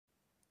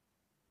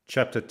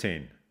Chapter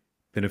 10: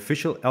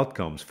 Beneficial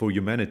Outcomes for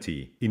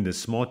Humanity in the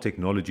Smart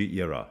Technology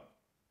Era.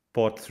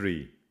 Part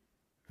 3: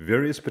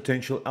 Various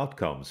Potential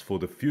Outcomes for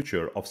the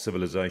Future of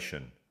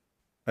Civilization.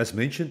 As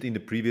mentioned in the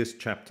previous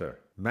chapter,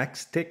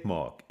 Max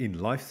Tegmark in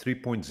Life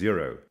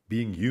 3.0,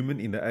 Being Human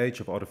in the Age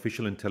of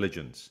Artificial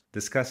Intelligence,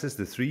 discusses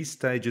the 3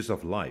 stages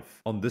of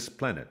life on this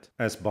planet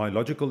as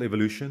biological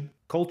evolution,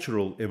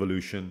 cultural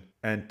evolution,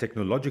 and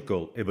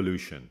technological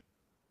evolution.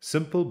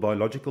 Simple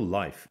biological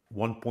life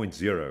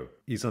 1.0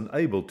 is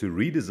unable to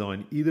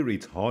redesign either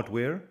its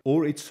hardware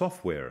or its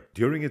software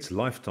during its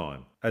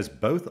lifetime, as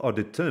both are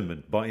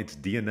determined by its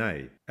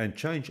DNA, and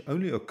change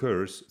only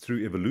occurs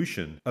through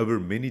evolution over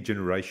many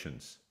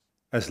generations.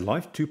 As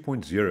Life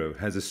 2.0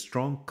 has a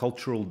strong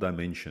cultural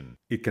dimension,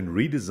 it can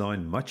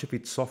redesign much of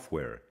its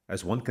software,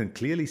 as one can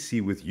clearly see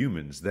with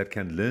humans that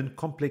can learn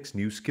complex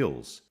new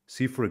skills,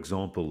 see for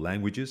example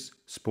languages,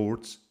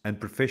 sports, and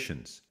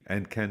professions,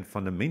 and can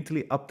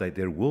fundamentally update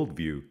their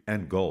worldview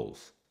and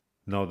goals.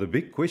 Now the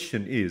big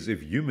question is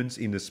if humans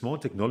in the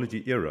smart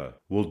technology era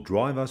will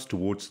drive us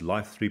towards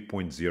Life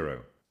 3.0,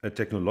 a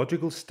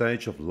technological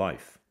stage of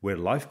life where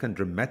life can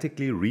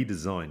dramatically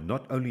redesign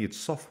not only its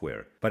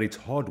software but its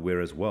hardware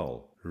as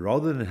well,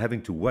 rather than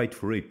having to wait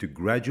for it to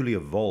gradually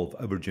evolve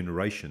over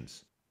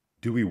generations.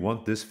 Do we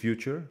want this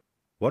future?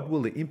 What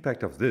will the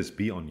impact of this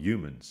be on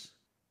humans?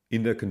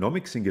 In the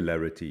economic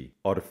singularity,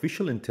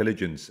 artificial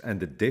intelligence and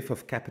the death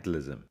of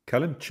capitalism,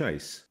 Callum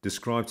Chase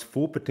describes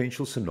 4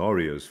 potential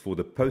scenarios for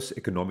the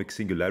post-economic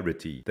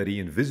singularity that he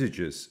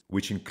envisages,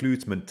 which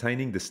includes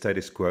maintaining the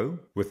status quo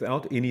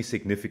without any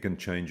significant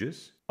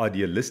changes,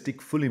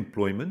 idealistic full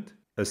employment,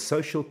 a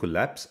social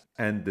collapse,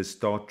 and the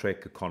Star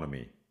Trek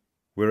economy.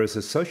 Whereas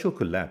a social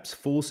collapse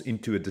falls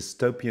into a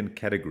dystopian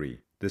category,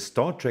 the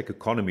Star Trek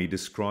economy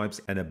describes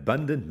an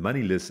abundant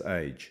moneyless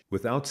age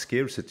without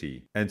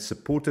scarcity and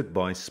supported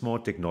by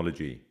smart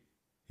technology.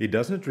 He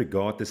does not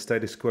regard the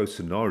status quo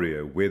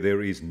scenario where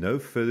there is no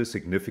further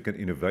significant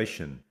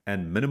innovation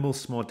and minimal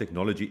smart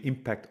technology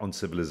impact on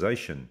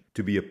civilization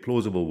to be a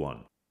plausible one.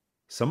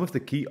 Some of the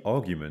key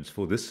arguments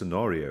for this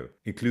scenario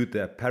include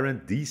the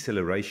apparent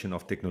deceleration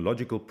of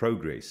technological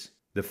progress,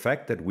 the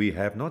fact that we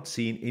have not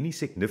seen any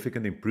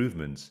significant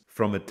improvements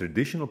from a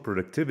traditional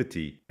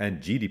productivity and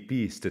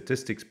GDP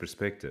statistics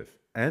perspective,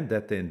 and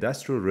that the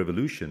Industrial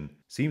Revolution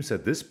seems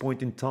at this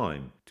point in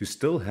time to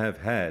still have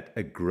had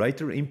a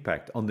greater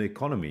impact on the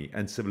economy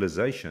and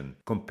civilization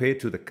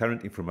compared to the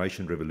current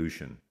information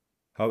revolution.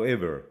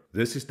 However,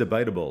 this is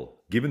debatable,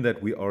 given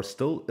that we are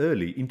still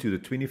early into the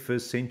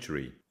 21st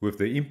century, with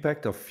the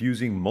impact of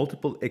fusing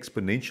multiple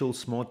exponential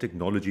smart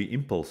technology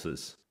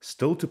impulses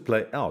still to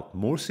play out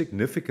more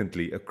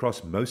significantly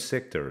across most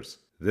sectors.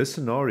 This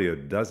scenario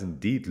does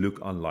indeed look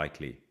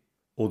unlikely.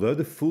 Although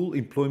the full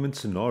employment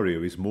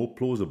scenario is more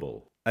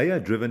plausible,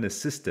 AI-driven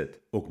assisted,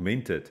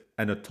 augmented,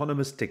 and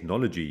autonomous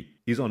technology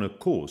is on a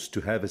course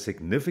to have a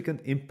significant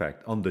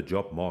impact on the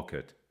job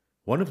market.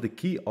 One of the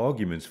key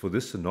arguments for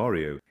this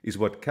scenario is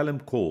what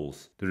Callum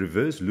calls the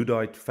reverse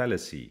Luddite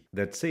fallacy,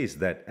 that says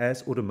that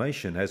as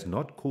automation has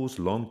not caused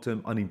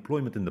long-term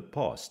unemployment in the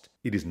past,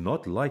 it is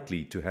not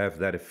likely to have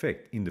that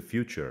effect in the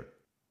future.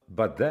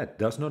 But that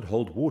does not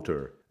hold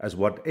water, as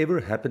whatever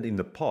happened in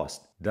the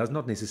past does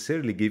not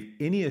necessarily give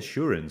any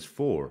assurance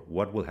for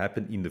what will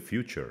happen in the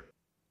future.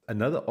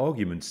 Another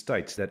argument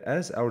states that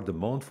as our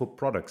demand for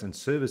products and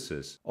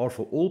services are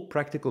for all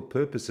practical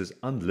purposes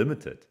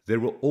unlimited, there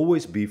will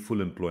always be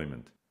full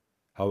employment.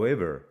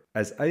 However,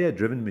 as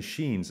AI-driven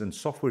machines and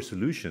software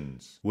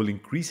solutions will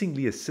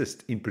increasingly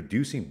assist in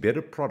producing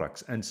better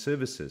products and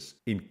services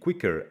in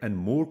quicker and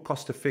more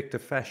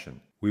cost-effective fashion,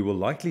 we will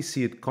likely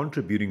see it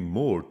contributing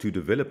more to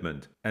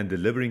development and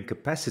delivering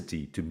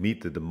capacity to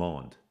meet the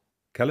demand.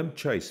 Callum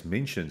Chase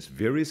mentions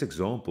various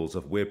examples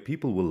of where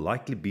people will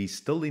likely be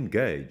still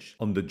engaged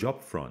on the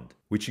job front,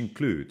 which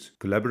includes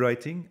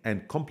collaborating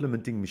and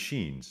complementing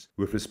machines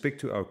with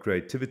respect to our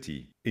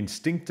creativity,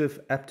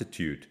 instinctive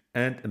aptitude,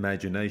 and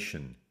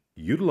imagination,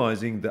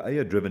 utilizing the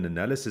AI-driven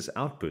analysis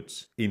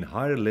outputs in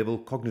higher-level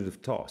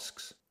cognitive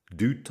tasks,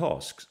 do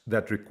tasks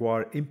that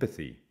require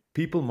empathy.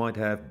 People might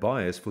have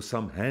bias for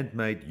some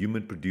handmade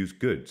human-produced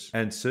goods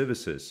and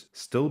services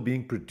still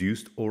being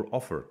produced or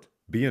offered.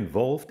 Be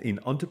involved in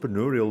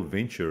entrepreneurial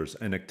ventures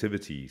and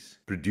activities,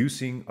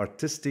 producing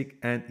artistic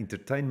and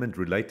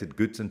entertainment-related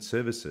goods and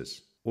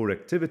services, or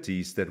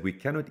activities that we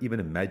cannot even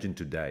imagine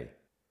today.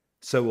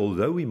 So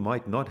although we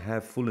might not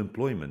have full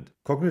employment,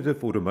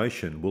 cognitive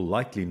automation will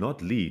likely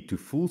not lead to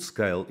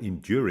full-scale,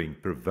 enduring,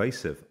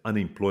 pervasive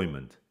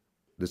unemployment.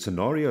 The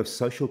scenario of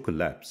social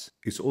collapse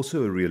is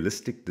also a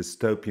realistic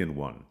dystopian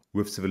one,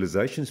 with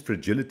civilization's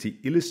fragility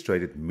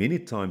illustrated many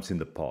times in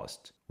the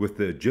past, with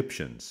the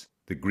Egyptians,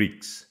 the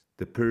Greeks,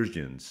 the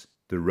Persians,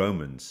 the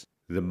Romans,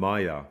 the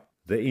Maya,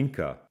 the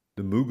Inca,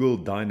 the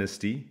Mughal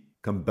dynasty,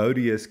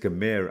 Cambodia's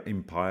Khmer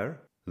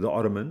Empire, the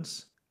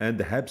Ottomans, and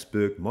the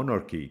Habsburg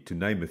monarchy, to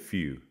name a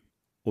few.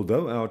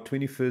 Although our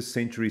 21st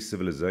century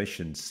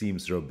civilization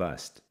seems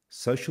robust,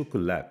 social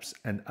collapse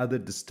and other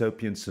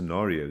dystopian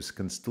scenarios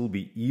can still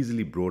be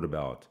easily brought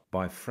about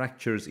by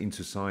fractures in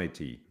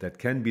society that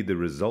can be the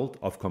result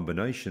of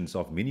combinations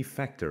of many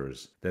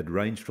factors that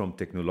range from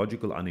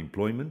technological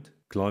unemployment,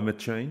 climate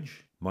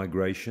change,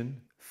 migration,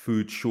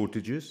 food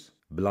shortages,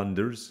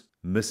 blunders,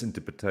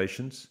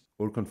 misinterpretations,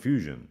 or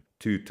confusion,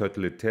 to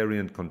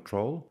totalitarian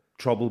control,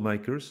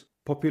 troublemakers,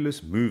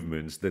 populist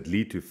movements that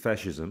lead to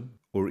fascism,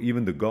 or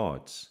even the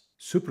gods.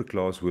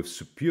 Superclass with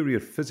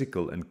superior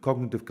physical and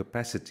cognitive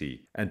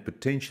capacity and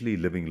potentially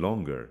living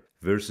longer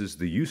versus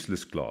the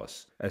useless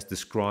class as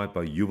described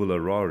by Yuval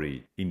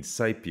Harari in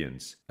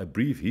Sapiens, A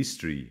Brief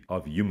History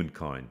of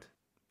Humankind.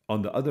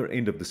 On the other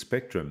end of the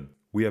spectrum,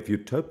 we have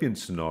utopian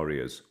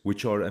scenarios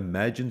which are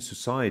imagined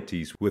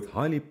societies with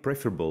highly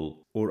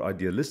preferable or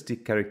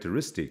idealistic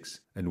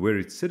characteristics and where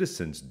its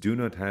citizens do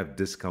not have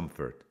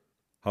discomfort.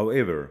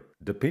 However,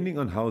 depending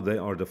on how they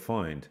are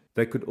defined,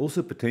 they could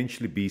also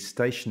potentially be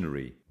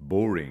stationary,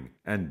 boring,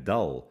 and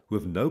dull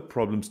with no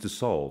problems to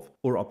solve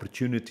or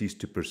opportunities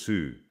to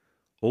pursue.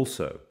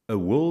 Also, a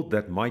world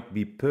that might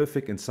be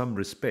perfect in some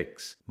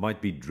respects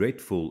might be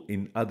dreadful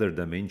in other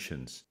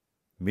dimensions.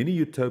 Many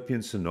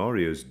utopian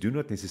scenarios do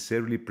not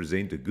necessarily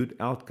present a good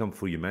outcome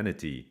for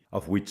humanity,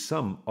 of which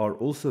some are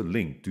also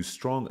linked to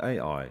strong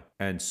AI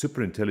and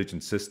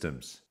superintelligent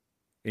systems.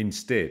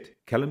 Instead,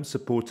 Callum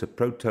supports a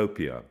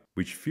protopia,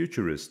 which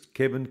futurist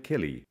Kevin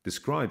Kelly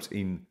describes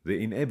in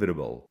The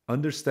Inevitable,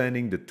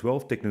 understanding the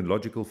 12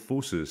 technological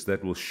forces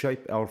that will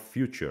shape our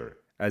future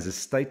as a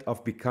state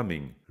of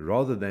becoming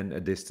rather than a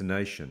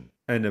destination,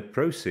 and a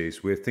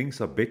process where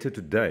things are better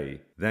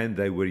today than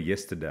they were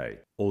yesterday,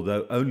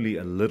 although only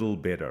a little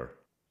better.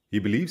 He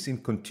believes in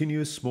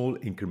continuous small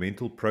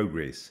incremental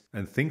progress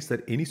and thinks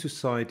that any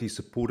society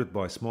supported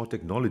by smart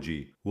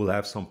technology will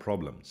have some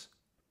problems.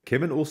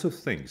 Kevin also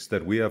thinks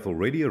that we have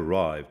already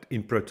arrived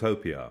in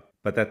protopia,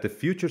 but that the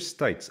future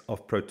states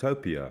of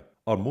protopia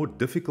are more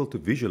difficult to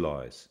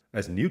visualize,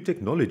 as new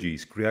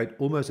technologies create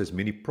almost as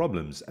many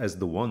problems as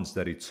the ones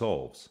that it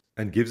solves,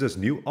 and gives us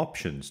new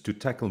options to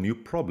tackle new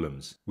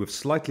problems with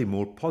slightly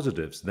more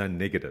positives than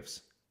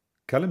negatives.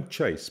 Callum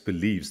Chase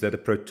believes that a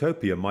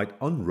protopia might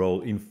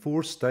unroll in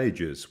 4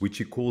 stages, which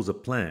he calls a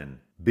plan: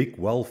 big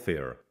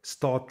welfare,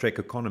 Star Trek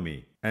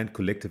economy, and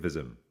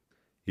collectivism.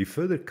 He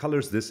further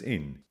colors this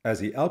in as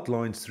he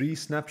outlines 3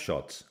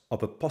 snapshots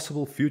of a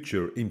possible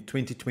future in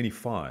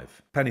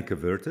 2025, panic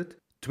averted,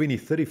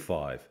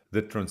 2035,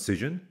 the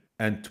transition,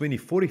 and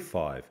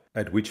 2045,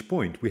 at which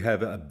point we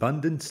have an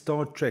abundant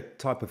Star Trek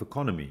type of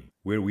economy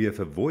where we have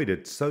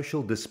avoided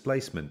social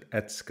displacement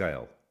at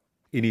scale.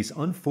 In his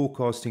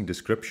unforecasting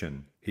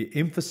description, he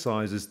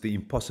emphasizes the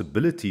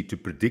impossibility to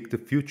predict the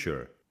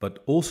future,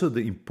 but also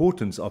the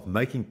importance of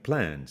making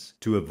plans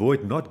to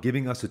avoid not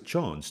giving us a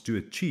chance to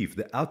achieve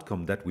the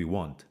outcome that we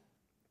want.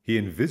 He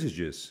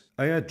envisages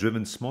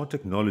AI-driven smart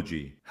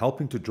technology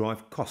helping to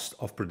drive cost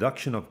of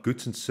production of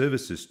goods and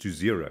services to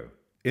zero,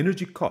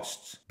 energy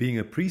costs being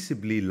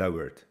appreciably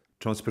lowered,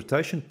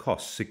 transportation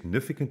costs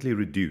significantly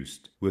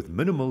reduced with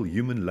minimal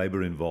human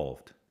labor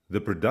involved, the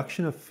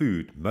production of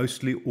food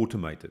mostly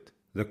automated,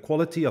 the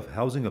quality of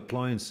housing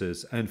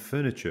appliances and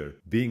furniture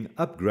being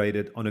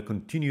upgraded on a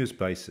continuous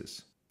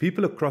basis.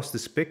 People across the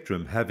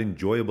spectrum have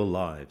enjoyable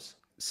lives.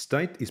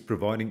 State is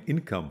providing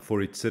income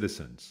for its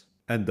citizens,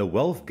 and the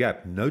wealth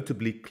gap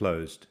notably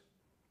closed.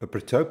 A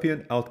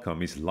protopian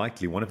outcome is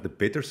likely one of the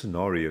better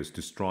scenarios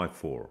to strive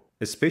for,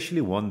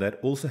 especially one that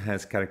also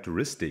has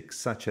characteristics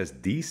such as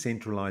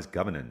decentralized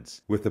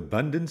governance with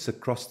abundance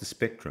across the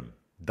spectrum,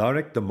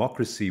 direct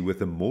democracy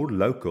with a more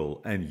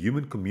local and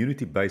human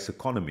community-based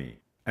economy,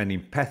 an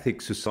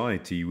empathic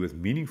society with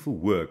meaningful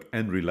work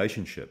and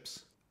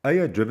relationships.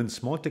 AI-driven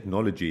smart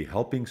technology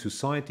helping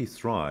society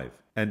thrive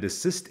and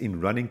assist in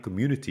running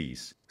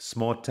communities,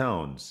 smart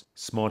towns,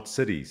 smart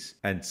cities,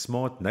 and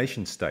smart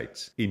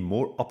nation-states in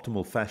more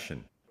optimal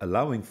fashion,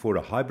 allowing for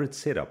a hybrid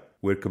setup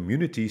where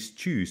communities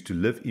choose to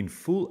live in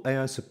full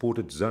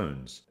AI-supported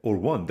zones or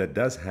one that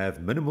does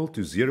have minimal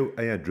to zero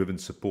AI-driven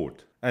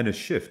support, and a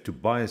shift to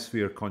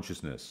biosphere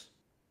consciousness.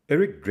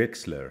 Eric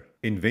Drexler,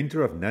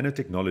 inventor of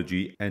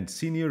nanotechnology and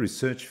senior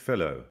research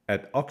fellow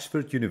at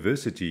Oxford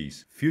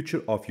University's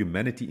Future of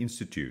Humanity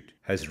Institute,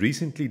 has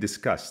recently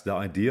discussed the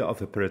idea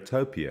of a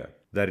paratopia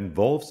that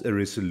involves a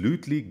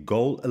resolutely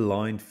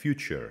goal-aligned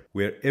future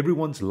where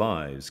everyone's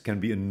lives can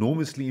be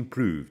enormously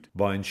improved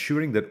by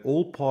ensuring that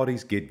all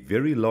parties get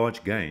very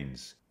large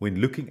gains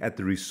when looking at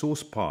the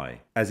resource pie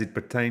as it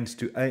pertains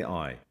to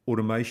AI,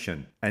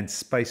 automation, and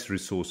space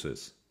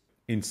resources.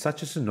 In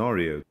such a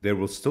scenario, there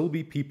will still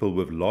be people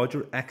with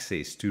larger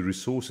access to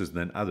resources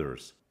than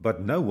others,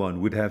 but no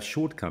one would have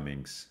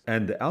shortcomings,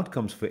 and the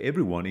outcomes for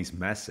everyone is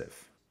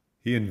massive.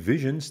 He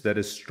envisions that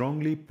a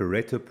strongly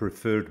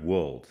Pareto-preferred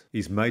world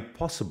is made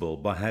possible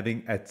by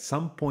having at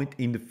some point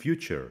in the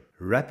future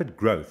rapid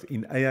growth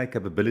in AI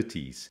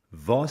capabilities,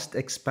 vast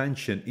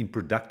expansion in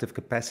productive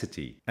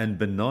capacity, and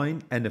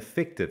benign and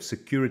effective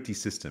security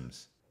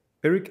systems.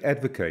 Eric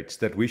advocates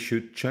that we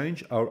should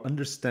change our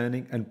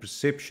understanding and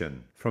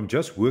perception from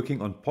just working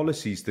on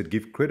policies that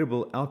give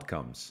credible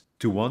outcomes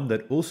to one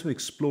that also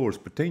explores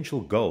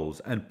potential goals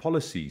and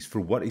policies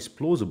for what is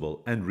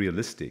plausible and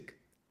realistic.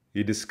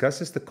 He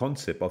discusses the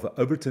concept of an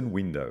Overton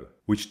window,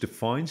 which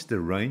defines the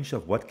range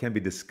of what can be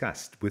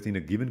discussed within a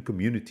given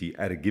community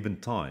at a given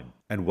time,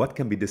 and what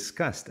can be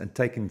discussed and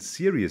taken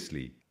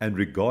seriously and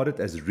regarded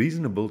as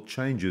reasonable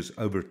changes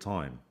over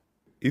time.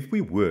 If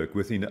we work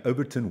within an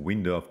Overton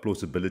window of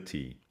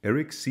plausibility,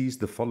 Eric sees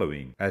the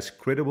following as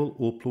credible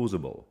or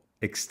plausible: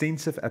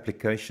 extensive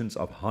applications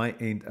of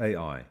high-end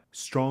AI,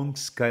 strong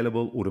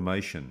scalable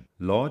automation,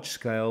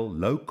 large-scale,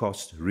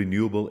 low-cost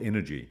renewable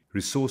energy,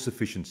 resource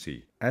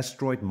efficiency,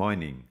 asteroid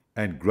mining,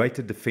 and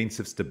greater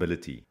defensive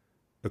stability.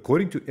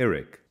 According to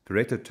Eric,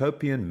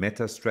 Paretopian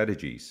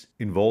meta-strategies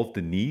involve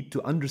the need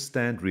to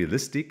understand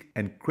realistic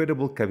and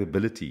credible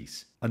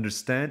capabilities,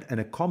 understand and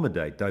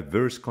accommodate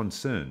diverse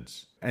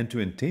concerns, and to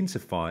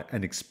intensify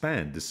and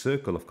expand the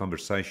circle of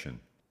conversation.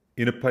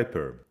 In a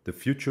paper, The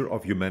Future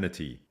of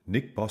Humanity,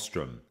 Nick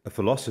Bostrom, a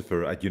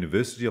philosopher at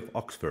University of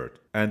Oxford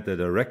and the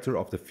director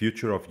of the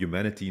Future of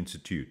Humanity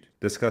Institute,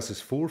 discusses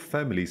 4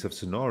 families of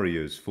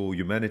scenarios for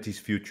humanity's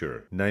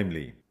future,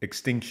 namely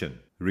extinction,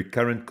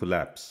 recurrent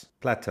collapse,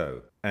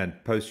 plateau, and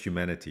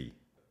post-humanity.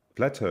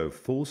 Plateau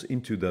falls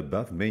into the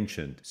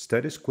above-mentioned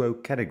status quo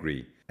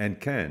category and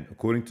can,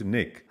 according to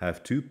Nick,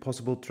 have 2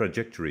 possible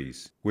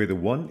trajectories, where the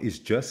one is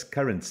just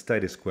current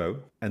status quo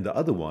and the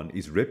other one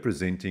is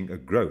representing a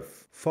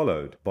growth,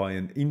 followed by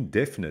an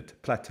indefinite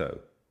plateau.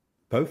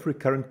 Both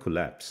recurrent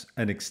collapse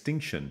and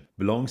extinction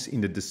belongs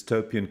in the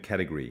dystopian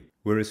category,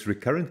 whereas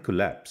recurrent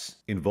collapse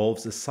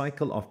involves a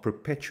cycle of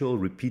perpetual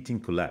repeating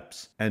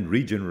collapse and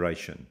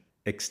regeneration.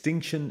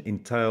 Extinction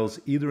entails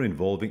either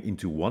evolving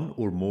into one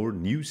or more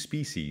new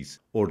species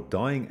or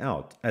dying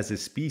out as a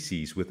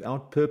species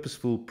without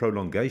purposeful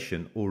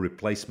prolongation or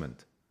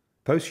replacement.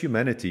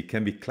 Post-humanity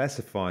can be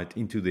classified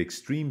into the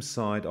extreme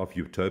side of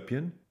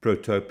utopian,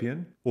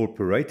 protopian, or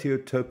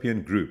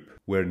pareto-utopian group,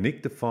 where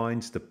Nick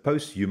defines the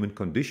post-human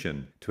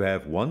condition to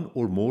have one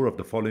or more of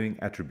the following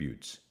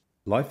attributes: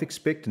 life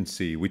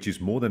expectancy, which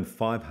is more than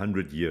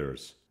 500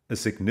 years. A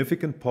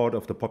significant part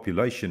of the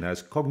population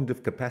has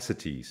cognitive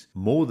capacities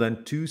more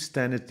than 2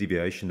 standard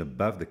deviations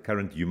above the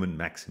current human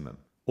maximum.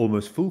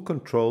 Almost full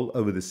control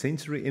over the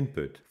sensory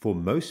input for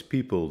most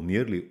people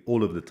nearly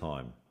all of the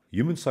time.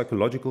 Human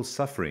psychological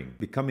suffering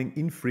becoming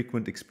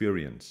infrequent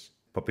experience.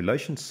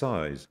 Population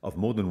size of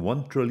more than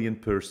 1 trillion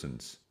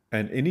persons.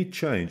 And any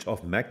change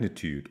of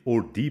magnitude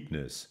or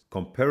deepness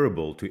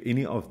comparable to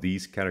any of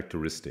these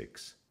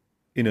characteristics.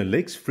 In a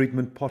Lex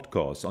Fridman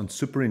podcast on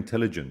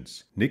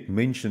superintelligence, Nick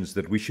mentions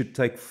that we should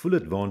take full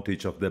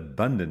advantage of the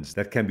abundance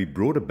that can be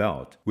brought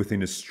about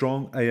within a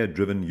strong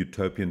AI-driven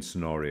utopian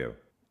scenario.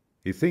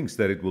 He thinks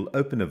that it will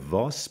open a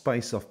vast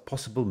space of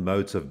possible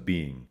modes of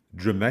being,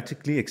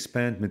 dramatically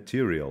expand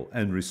material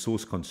and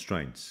resource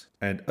constraints,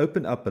 and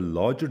open up a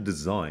larger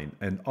design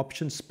and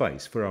option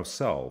space for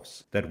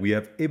ourselves that we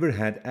have ever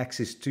had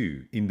access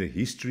to in the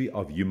history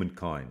of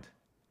humankind.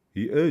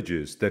 He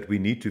urges that we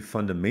need to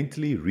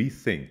fundamentally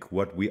rethink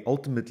what we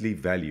ultimately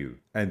value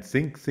and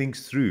think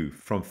things through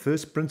from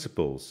first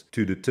principles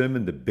to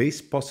determine the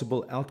best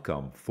possible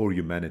outcome for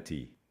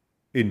humanity.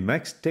 In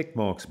Max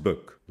Tegmark's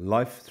book,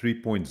 Life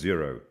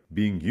 3.0,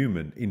 Being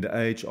Human in the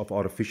Age of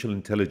Artificial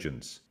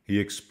Intelligence, he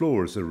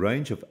explores a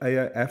range of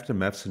AI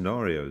aftermath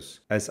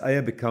scenarios as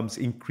AI becomes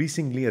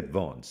increasingly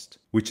advanced,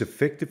 which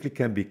effectively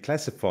can be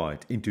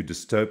classified into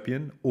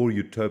dystopian or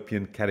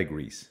utopian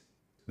categories.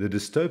 The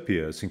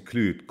dystopias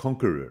include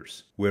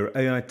conquerors, where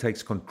AI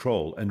takes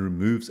control and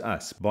removes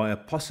us by a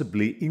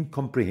possibly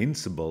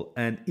incomprehensible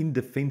and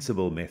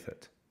indefensible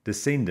method.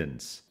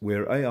 Descendants,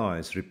 where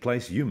AIs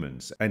replace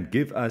humans and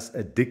give us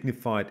a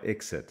dignified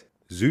exit.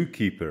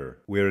 Zookeeper,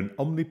 where an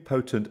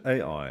omnipotent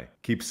AI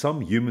keeps some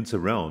humans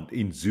around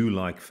in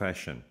zoo-like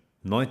fashion.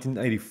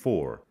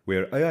 1984,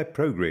 where AI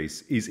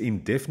progress is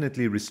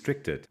indefinitely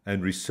restricted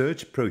and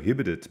research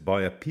prohibited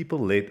by a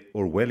people-led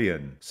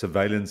Orwellian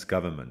surveillance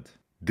government.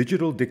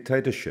 Digital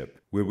dictatorship,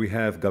 where we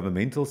have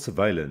governmental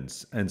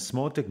surveillance and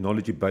smart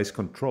technology-based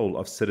control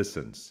of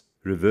citizens.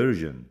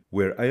 Reversion,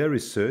 where AI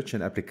research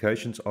and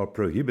applications are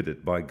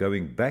prohibited by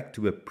going back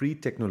to a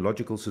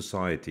pre-technological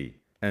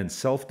society. And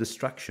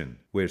self-destruction,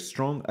 where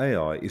strong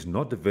AI is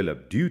not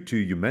developed due to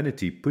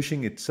humanity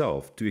pushing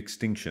itself to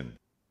extinction.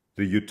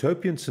 The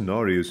utopian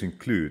scenarios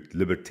include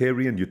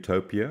libertarian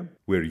utopia,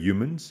 where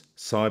humans,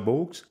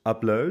 cyborgs,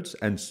 uploads,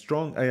 and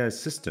strong AI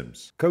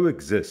systems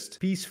coexist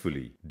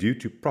peacefully due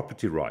to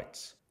property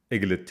rights.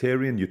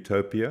 Egalitarian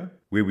utopia,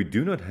 where we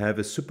do not have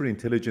a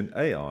superintelligent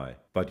AI,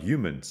 but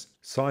humans,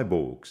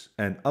 cyborgs,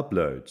 and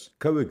uploads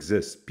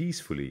coexist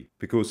peacefully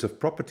because of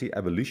property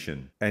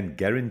abolition and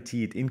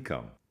guaranteed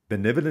income.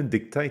 Benevolent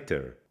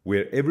dictator,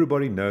 where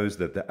everybody knows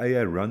that the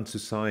AI runs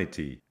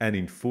society and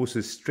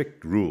enforces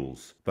strict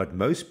rules, but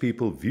most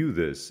people view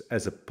this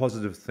as a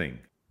positive thing.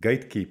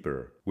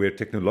 Gatekeeper, where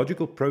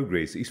technological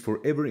progress is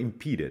forever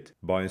impeded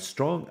by a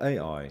strong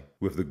AI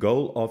with the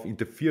goal of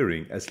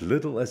interfering as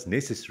little as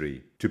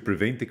necessary to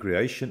prevent the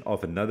creation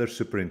of another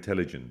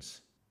superintelligence.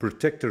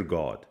 Protector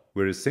God,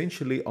 where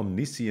essentially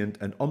omniscient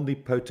and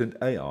omnipotent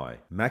AI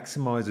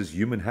maximizes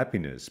human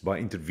happiness by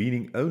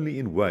intervening only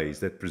in ways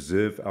that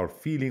preserve our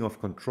feeling of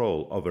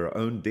control of our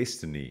own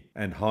destiny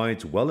and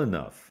hides well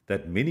enough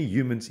that many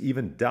humans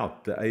even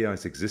doubt the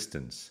AI's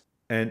existence.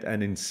 And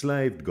an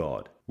enslaved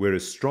God, where a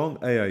strong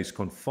AI is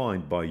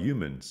confined by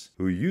humans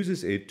who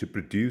uses it to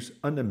produce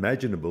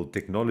unimaginable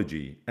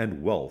technology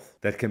and wealth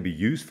that can be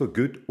used for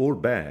good or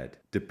bad,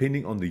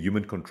 depending on the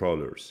human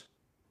controllers.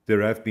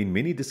 There have been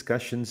many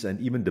discussions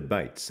and even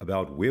debates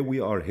about where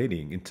we are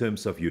heading in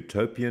terms of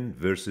utopian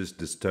versus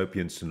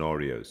dystopian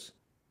scenarios.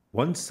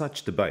 One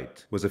such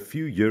debate was a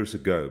few years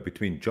ago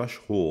between Josh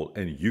Hall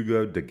and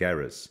Hugo de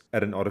Garis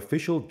at an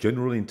artificial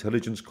general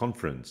intelligence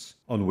conference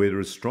on whether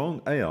a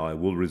strong AI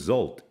will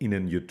result in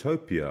an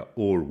utopia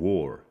or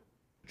war.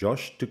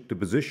 Josh took the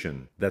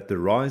position that the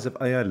rise of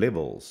AI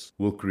levels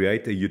will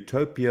create a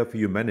utopia for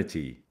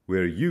humanity,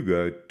 where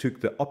Hugo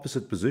took the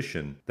opposite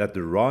position that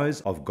the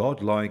rise of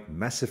godlike,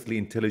 massively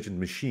intelligent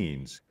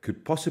machines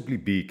could possibly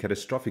be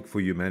catastrophic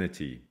for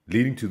humanity,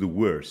 leading to the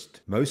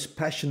worst, most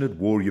passionate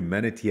war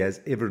humanity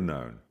has ever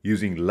known,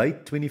 using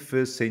late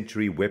 21st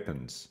century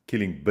weapons,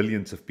 killing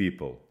billions of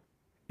people.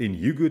 In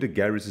Hugo de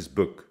Garis's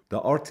book, The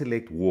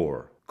Artilect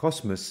War,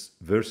 Cosmos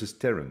versus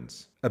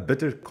Terrans, a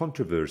bitter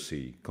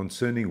controversy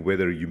concerning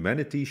whether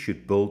humanity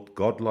should build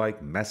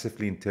godlike,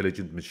 massively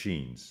intelligent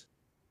machines.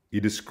 He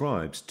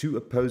describes two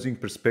opposing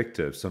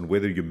perspectives on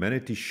whether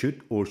humanity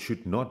should or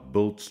should not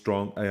build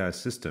strong AI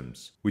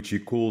systems, which he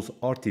calls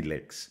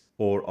artilects,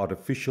 or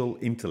artificial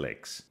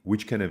intellects,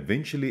 which can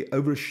eventually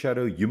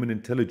overshadow human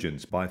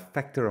intelligence by a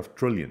factor of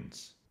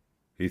trillions.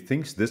 He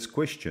thinks this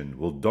question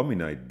will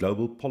dominate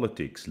global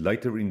politics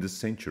later in this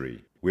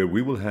century, where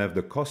we will have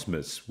the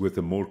cosmos with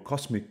a more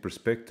cosmic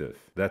perspective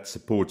that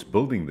supports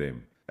building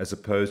them, as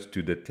opposed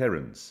to the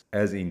Terrans,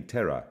 as in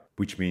Terra,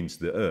 which means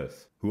the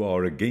Earth, who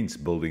are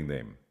against building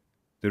them.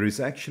 There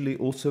is actually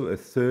also a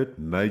third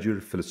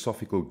major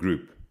philosophical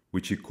group,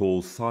 which he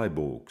calls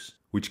cyborgs,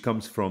 which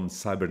comes from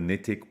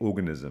cybernetic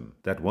organisms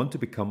that want to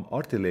become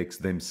artilects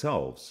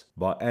themselves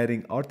by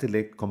adding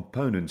artilect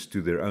components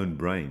to their own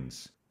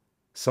brains.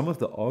 Some of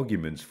the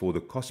arguments for the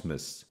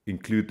cosmos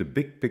include the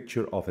big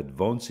picture of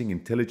advancing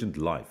intelligent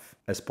life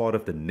as part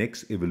of the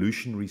next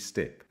evolutionary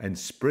step and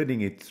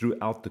spreading it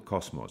throughout the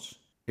cosmos,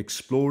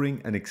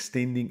 exploring and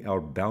extending our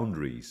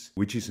boundaries,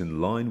 which is in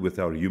line with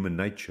our human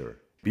nature,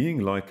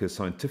 being like a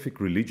scientific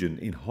religion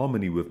in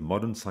harmony with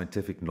modern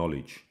scientific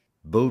knowledge,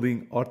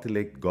 building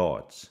artilect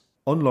gods,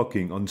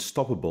 unlocking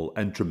unstoppable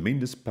and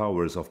tremendous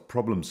powers of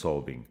problem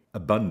solving,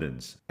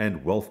 abundance,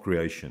 and wealth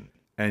creation,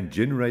 and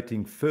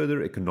generating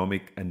further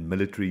economic and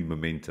military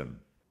momentum.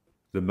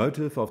 The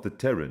motive of the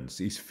Terrans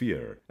is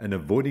fear and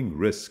avoiding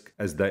risk,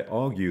 as they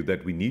argue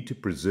that we need to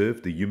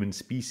preserve the human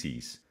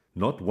species,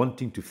 not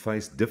wanting to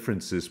face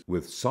differences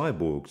with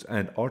cyborgs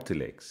and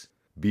artilects,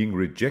 being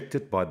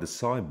rejected by the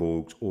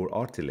cyborgs or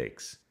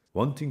artilects,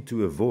 wanting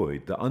to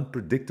avoid the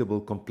unpredictable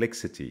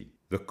complexity,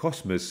 the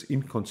cosmos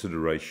in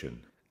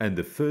consideration, and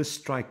the first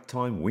strike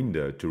time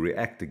window to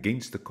react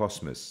against the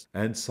cosmos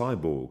and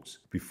cyborgs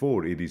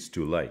before it is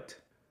too late.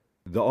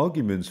 The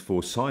arguments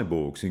for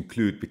cyborgs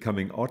include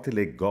becoming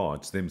artilect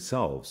gods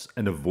themselves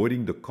and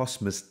avoiding the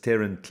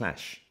cosmos-Terran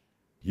clash.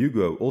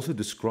 Hugo also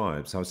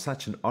describes how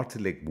such an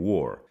artilect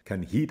war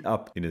can heat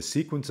up in a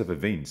sequence of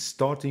events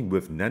starting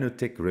with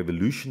nanotech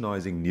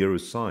revolutionizing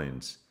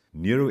neuroscience,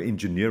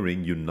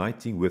 neuroengineering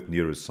uniting with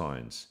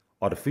neuroscience,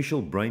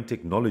 artificial brain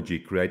technology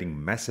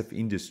creating massive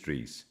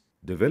industries,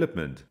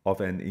 development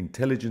of an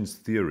intelligence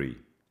theory,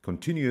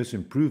 continuous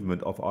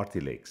improvement of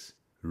artilects,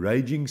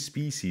 raging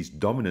species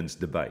dominance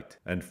debate,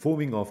 and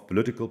forming of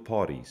political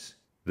parties,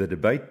 the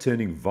debate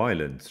turning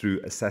violent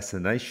through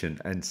assassination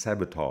and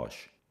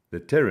sabotage, the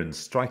Terrans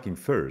striking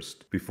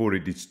first before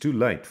it is too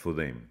late for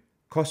them,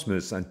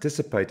 Cosmos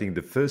anticipating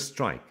the first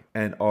strike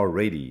and are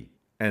ready,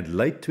 and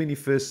late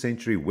 21st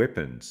century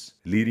weapons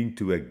leading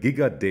to a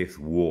giga-death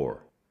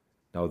war.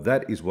 Now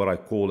that is what I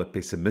call a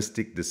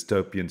pessimistic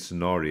dystopian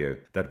scenario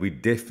that we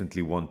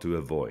definitely want to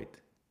avoid.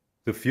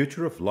 The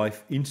Future of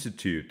Life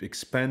Institute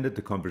expanded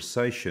the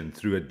conversation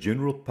through a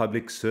general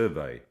public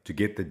survey to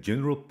get the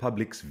general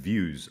public's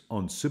views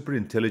on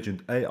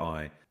superintelligent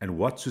AI and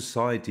what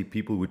society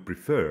people would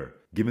prefer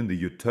given the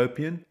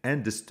utopian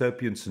and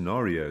dystopian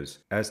scenarios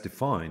as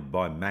defined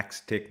by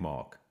Max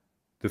Tegmark.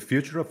 The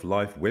Future of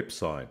Life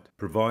website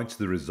provides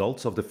the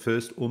results of the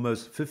first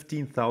almost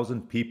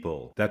 15,000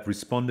 people that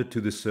responded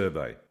to the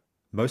survey.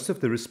 Most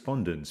of the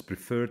respondents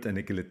preferred an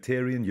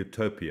egalitarian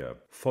utopia,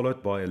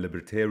 followed by a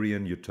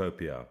libertarian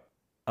utopia.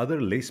 Other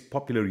less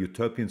popular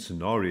utopian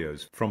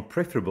scenarios, from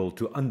preferable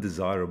to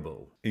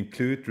undesirable,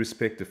 include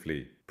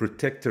respectively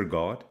Protector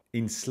God,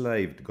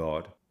 Enslaved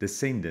God,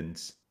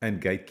 Descendants, and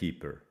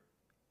Gatekeeper.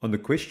 On the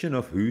question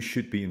of who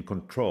should be in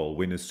control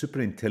when a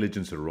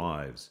superintelligence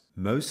arrives,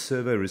 most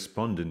survey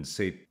respondents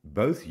said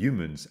both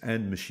humans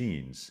and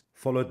machines,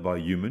 followed by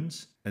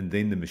humans and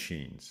then the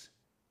machines.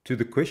 To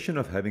the question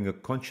of having a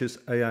conscious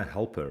AI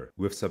helper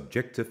with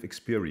subjective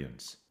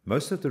experience,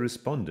 most of the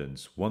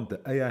respondents want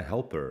the AI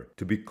helper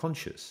to be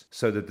conscious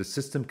so that the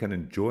system can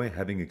enjoy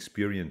having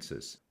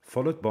experiences,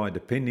 followed by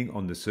depending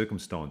on the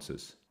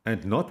circumstances,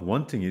 and not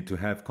wanting it to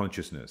have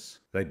consciousness.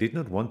 They did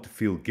not want to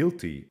feel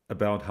guilty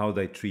about how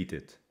they treat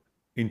it.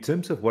 In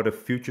terms of what a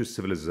future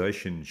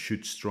civilization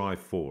should strive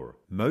for,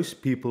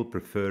 most people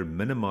prefer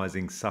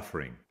minimizing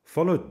suffering,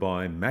 followed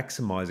by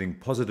maximizing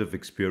positive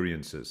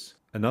experiences,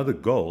 another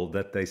goal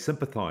that they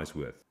sympathize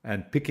with,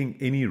 and picking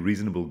any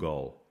reasonable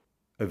goal.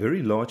 A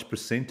very large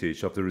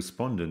percentage of the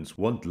respondents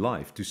want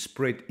life to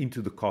spread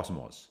into the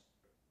cosmos.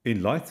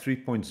 In Life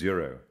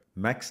 3.0,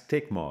 Max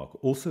Techmark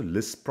also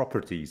lists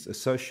properties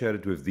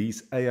associated with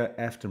these AI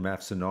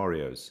aftermath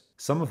scenarios,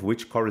 some of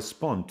which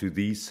correspond to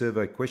these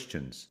survey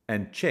questions,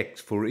 and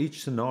checks for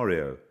each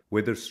scenario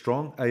whether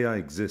strong AI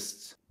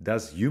exists,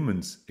 does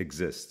humans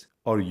exist,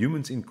 are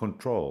humans in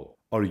control,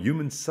 are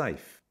humans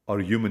safe,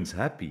 are humans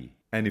happy,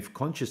 and if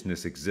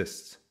consciousness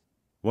exists.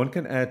 One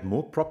can add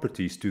more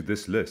properties to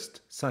this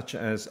list, such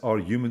as are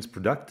humans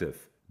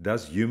productive,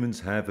 does humans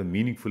have a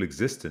meaningful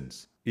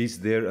existence, is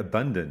there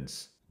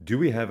abundance, do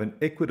we have an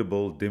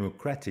equitable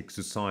democratic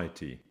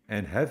society,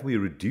 and have we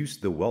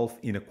reduced the wealth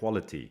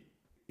inequality?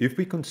 If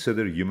we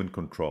consider human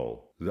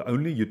control, the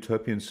only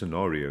utopian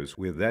scenarios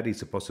where that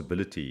is a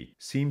possibility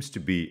seems to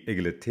be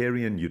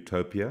egalitarian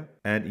utopia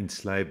and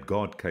enslaved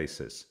God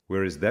cases,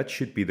 whereas that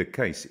should be the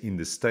case in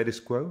the status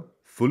quo,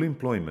 full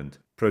employment,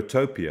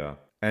 protopia,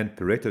 and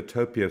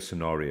paretotopia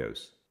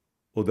scenarios.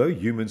 Although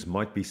humans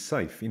might be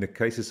safe in the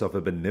cases of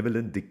a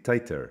benevolent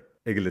dictator,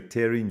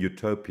 egalitarian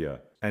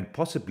utopia, and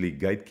possibly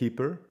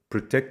gatekeeper,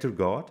 protector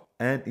God,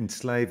 and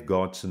enslaved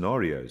God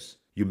scenarios,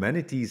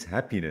 humanity's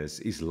happiness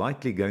is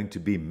likely going to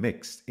be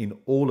mixed in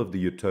all of the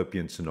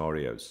utopian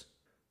scenarios.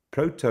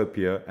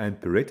 Protopia and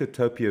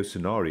paretotopia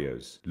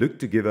scenarios look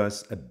to give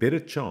us a better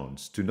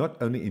chance to not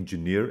only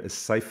engineer a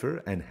safer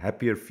and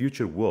happier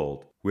future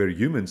world where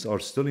humans are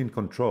still in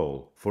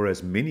control for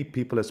as many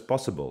people as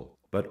possible,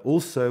 but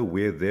also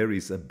where there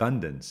is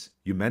abundance,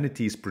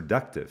 humanity is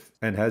productive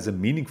and has a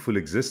meaningful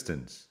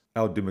existence.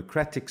 Our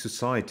democratic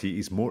society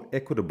is more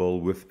equitable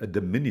with a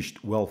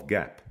diminished wealth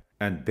gap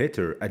and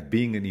better at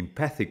being an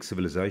empathic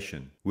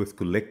civilization with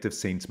collective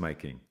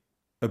sense-making.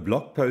 A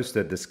blog post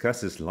that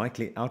discusses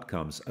likely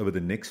outcomes over the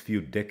next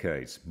few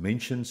decades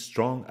mentions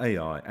strong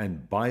AI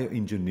and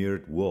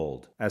bioengineered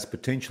world as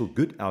potential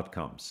good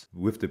outcomes,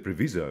 with the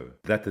proviso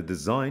that the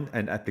design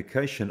and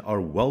application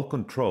are well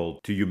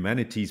controlled to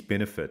humanity's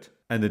benefit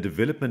and the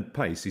development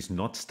pace is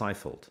not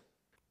stifled.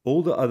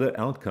 All the other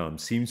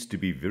outcomes seems to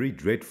be very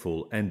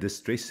dreadful and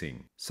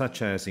distressing,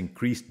 such as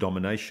increased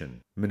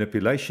domination,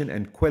 manipulation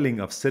and quelling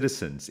of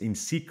citizens in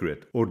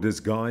secret or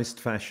disguised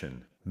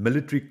fashion,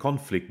 military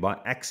conflict by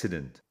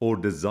accident or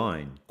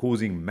design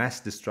causing mass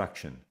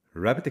destruction,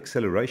 rapid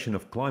acceleration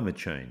of climate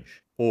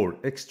change, or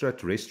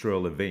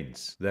extraterrestrial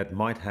events that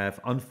might have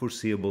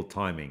unforeseeable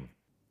timing.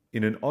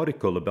 In an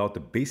article about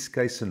the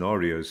best-case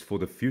scenarios for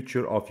the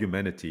future of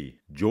humanity,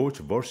 George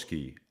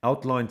Vorsky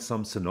outlined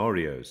some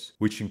scenarios,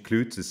 which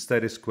includes the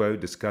status quo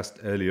discussed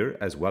earlier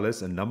as well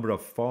as a number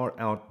of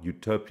far-out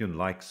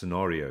utopian-like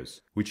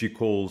scenarios, which he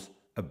calls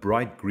a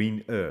bright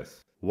green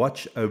earth,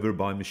 watched over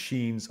by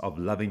machines of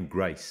loving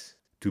grace,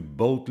 to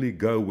boldly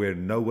go where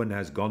no one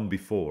has gone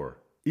before,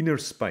 inner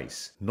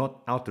space,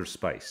 not outer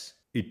space,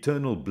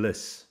 eternal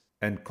bliss,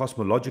 and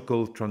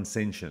cosmological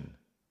transcension.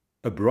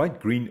 A bright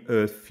green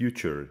earth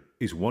future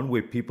is one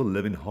where people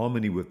live in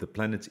harmony with the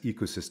planet's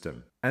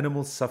ecosystem,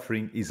 animal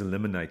suffering is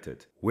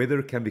eliminated,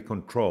 weather can be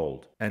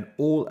controlled, and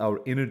all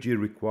our energy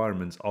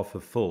requirements are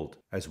fulfilled,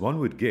 as one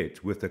would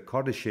get with a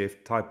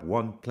Kardashev Type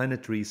 1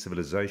 planetary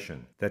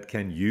civilization that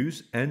can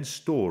use and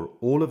store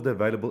all of the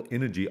available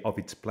energy of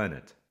its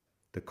planet.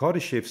 The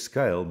Kardashev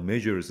scale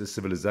measures a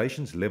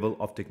civilization's level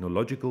of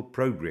technological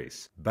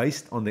progress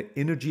based on the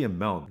energy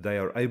amount they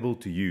are able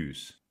to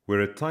use,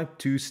 where a Type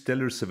 2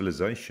 stellar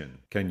civilization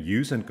can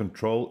use and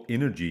control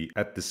energy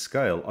at the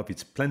scale of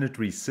its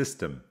planetary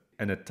system,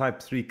 and a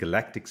Type 3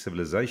 galactic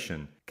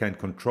civilization can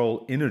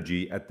control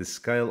energy at the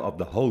scale of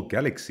the whole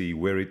galaxy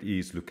where it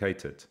is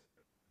located.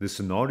 The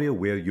scenario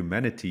where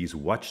humanity is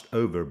watched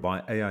over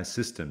by AI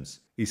systems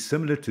is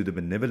similar to the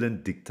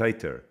benevolent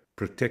dictator,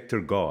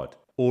 protector God,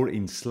 or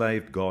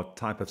enslaved God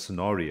type of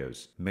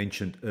scenarios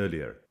mentioned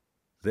earlier.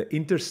 The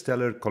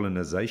interstellar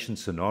colonization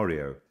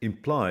scenario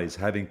implies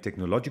having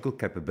technological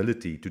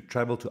capability to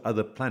travel to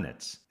other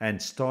planets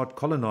and start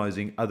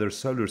colonizing other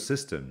solar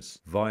systems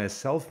via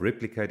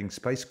self-replicating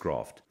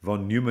spacecraft,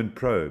 von Neumann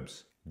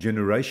probes,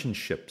 generation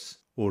ships,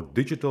 or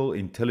digital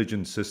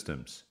intelligence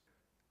systems.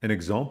 An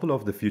example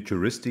of the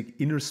futuristic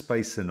inner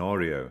space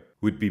scenario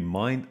would be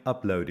mind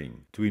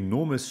uploading to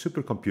enormous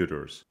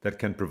supercomputers that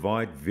can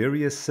provide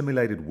various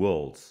simulated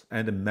worlds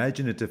and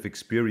imaginative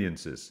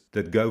experiences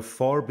that go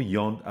far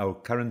beyond our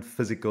current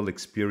physical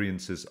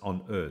experiences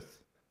on Earth.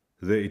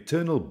 The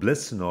eternal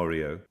bliss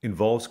scenario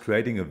involves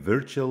creating a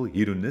virtual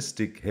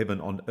hedonistic heaven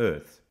on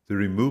earth, the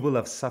removal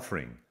of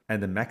suffering,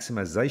 and the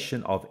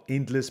maximization of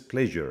endless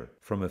pleasure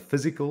from a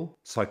physical,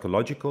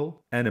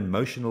 psychological, and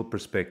emotional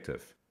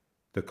perspective.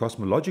 The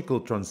cosmological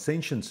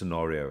transcension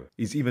scenario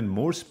is even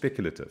more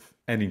speculative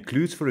and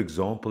includes, for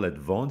example,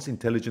 advanced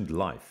intelligent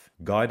life,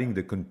 guiding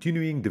the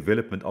continuing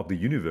development of the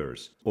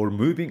universe, or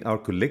moving our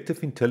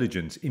collective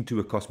intelligence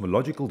into a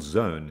cosmological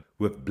zone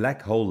with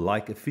black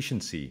hole-like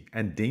efficiency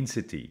and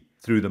density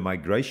through the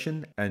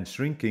migration and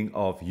shrinking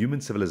of human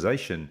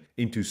civilization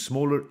into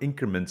smaller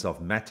increments of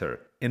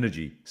matter,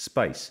 energy,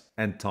 space,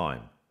 and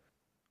time.